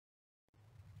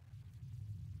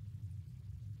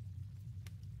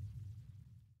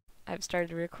I've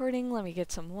started recording. Let me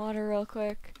get some water real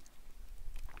quick.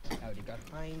 Howdy, got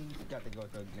fine. Got to go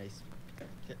to a nice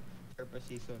purpose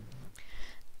season.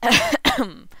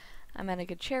 I'm at a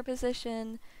good chair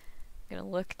position. I'm gonna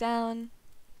look down.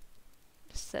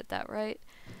 Just set that right.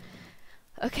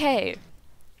 Okay.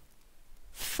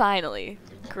 Finally.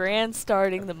 Grand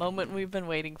starting, the moment we've been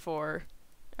waiting for.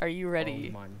 Are you ready?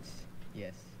 4 months.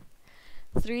 Yes.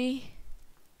 3,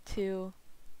 2,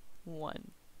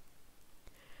 1.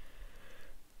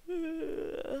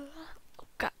 Oh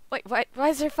God! Wait, why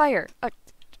is there fire?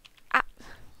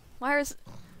 Why is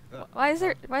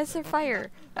there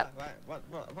fire?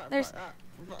 There's.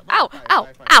 Ow! Ow!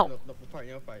 Ow!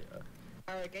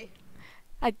 Okay.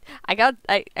 I got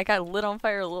lit on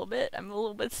fire a little bit. I'm a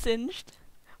little bit singed.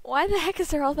 Why the heck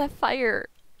is there all that fire?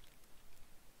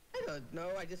 I don't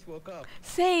know. I just woke up.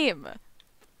 Same.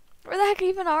 Where the heck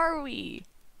even are we?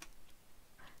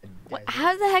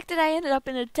 How the heck did I end up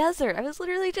in a desert? I was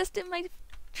literally just in my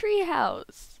tree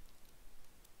house.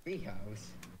 Tree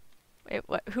house? Wait,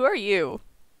 what? Who are you?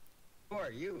 Who are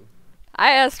you?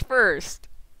 I asked first.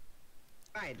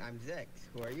 Fine, I'm Zex.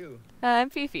 Who are you?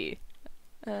 I'm Fifi.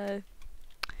 Look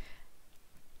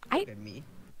at me.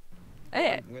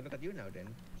 Hey, I'm gonna look at you now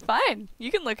then. fine. You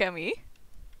can look at me.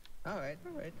 Alright,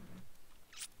 alright.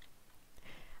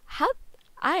 How?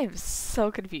 I am so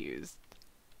confused.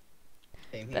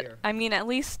 Same But, here. I mean, at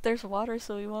least there's water,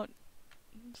 so we won't.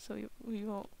 So we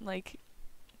won't like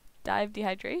die of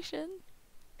dehydration.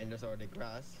 And there's already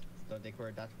grass. Don't think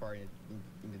we're that far in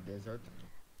the desert.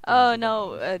 Oh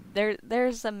no,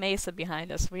 there's a mesa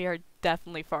behind us. We are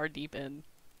definitely far deep in.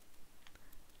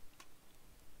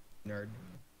 Nerd.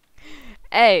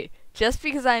 Hey, just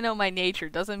because I know my nature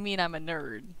doesn't mean I'm a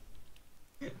nerd.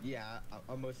 Yeah,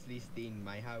 I mostly stay in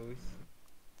my house.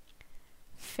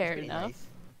 Fair Pretty enough. nice.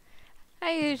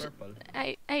 Purple.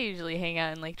 I usually hang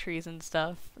out in like trees and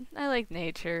stuff. I like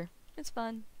nature. It's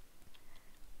fun.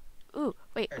 Ooh,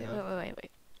 wait. Fair enough.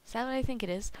 Is that what I think it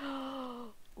is?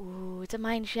 Ooh, it's a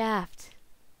mine shaft.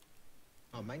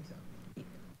 Oh, mine's up.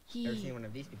 Ever seen one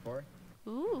of these before?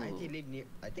 Ooh.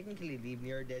 I technically live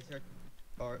near a desert,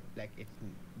 or like it's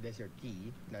desert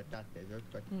tea, not that desert,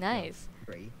 but Nice.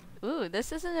 gray. Ooh,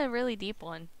 this isn't a really deep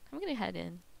one. I'm gonna head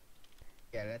in.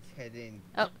 Yeah, let's head in.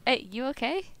 Oh, hey, you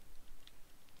okay?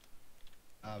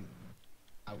 Out.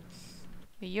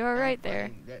 You alright there?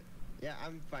 Yeah,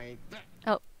 I'm fine.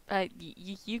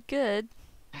 You good?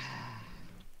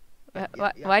 Yeah,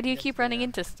 Why do you just, keep running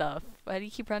into stuff? Why do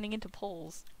you keep running into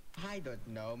poles? I don't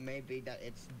know. Maybe that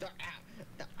it's dark.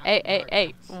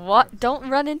 Hey! What? Don't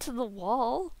run into the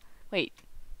wall. Wait,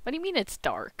 what do you mean it's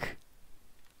dark?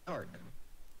 Dark.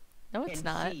 No, it's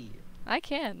not. See. I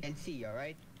can. And see, all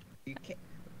right. You can.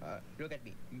 Look at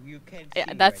me. You can't see Yeah,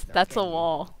 me that's right now, a can you?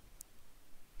 wall.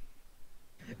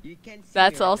 You can't see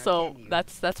That's me right also now, can you?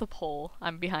 that's a pole.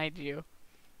 I'm behind you.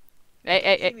 You Hey,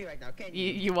 can't see me right now, can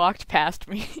you walked past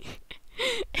me.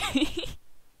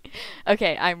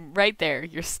 Okay, I'm right there.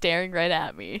 You're staring right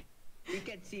at me. You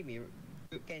can't see me,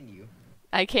 can you?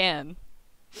 I can.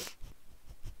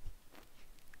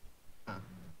 Huh.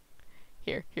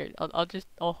 Here.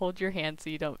 I'll hold your hand so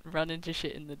you don't run into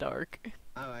shit in the dark.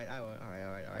 Alright.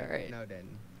 Alright. Now then.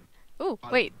 Ooh,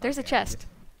 wait, there's a Okay, chest.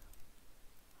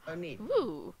 Oh, neat.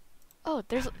 Ooh. Oh,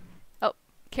 there's. Oh,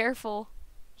 careful.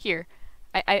 Here.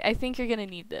 I think you're gonna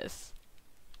need this.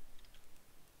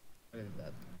 What is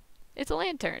that? It's a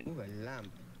lantern. Ooh, a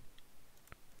lamp.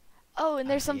 Oh, and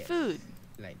there's some Yes. food.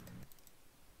 Light.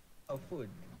 Oh, food.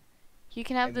 You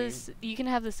can have I this. You can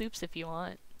have the soups if you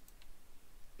want.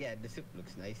 Yeah, the soup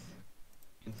looks nice.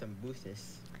 And some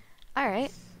boosters. All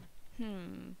right.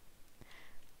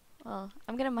 Well,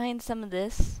 I'm gonna mine some of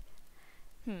this.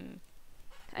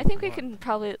 I think we What? can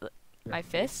probably. My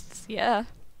fists? Yeah.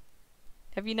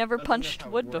 Have you never Well, that's punched how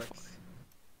it wood before? works.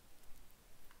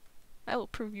 I will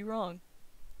prove you wrong.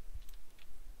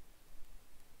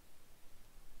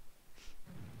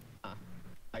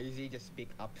 I usually just pick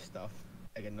up stuff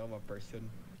like a normal person.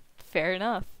 Fair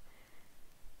enough.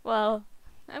 Well,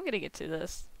 I'm gonna get to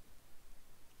this.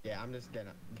 Yeah, I'm just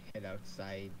gonna head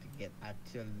outside to get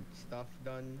actual stuff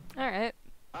done. Alright.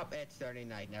 Up, it's starting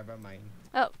night, never mind.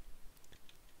 Oh.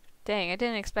 Dang, I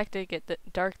didn't expect it to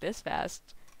get dark this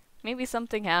fast. Maybe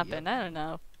something happened, I don't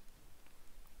know.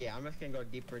 Yeah, I'm just gonna go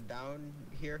deeper down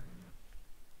here.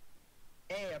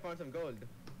 Hey, I found some gold.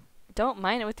 Don't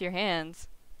mine it with your hands.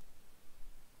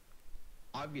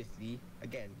 Obviously,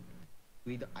 again,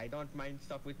 I don't mind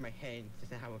stuff with my hands.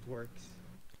 That's not how it works.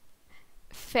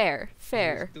 Fair. I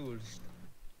use tools.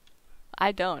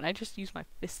 I don't. I just use my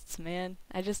fists, man.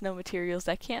 I just know materials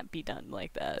that can't be done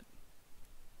like that.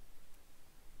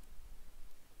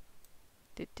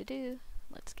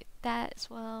 Let's get that as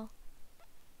well.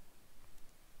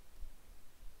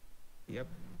 Yep.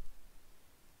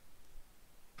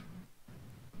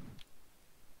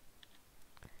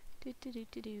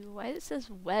 Why is this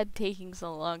web taking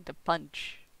so long to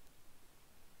punch?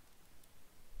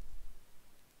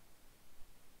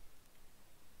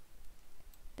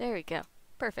 There we go.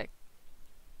 Perfect.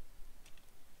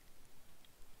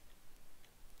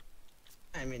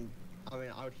 I mean,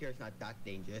 out here it's not that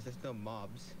dangerous. There's no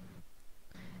mobs.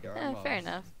 There are mobs. Fair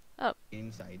enough. Oh.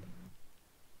 Inside.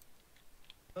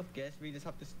 I guess we just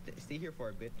have to stay here for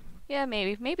a bit. Yeah,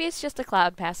 maybe. Maybe it's just a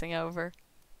cloud passing over.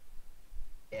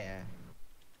 Yeah.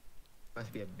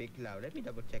 Must be a big cloud. Let me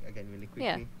double check again really quickly.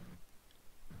 Yeah.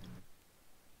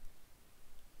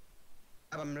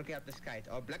 I'm looking at the sky.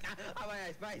 Oh, black. Ah, my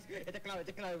eyes, my eyes. It's a cloud, it's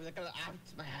a cloud, it's a cloud. Ah,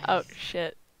 it's my eyes. Oh,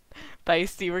 shit.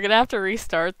 Feisty, we're gonna have to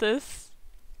restart this.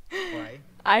 Why?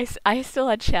 I still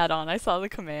had chat on. I saw the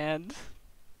command.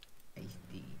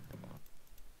 Feisty. Come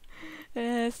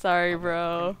on. Sorry,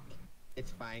 bro.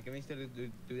 It's fine. Can we still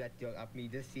do that joke up me?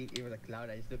 Just see it was a cloud.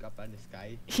 I just look up on the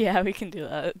sky. Yeah, we can do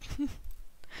that.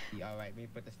 Yeah, alright. Let me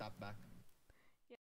put the stop back.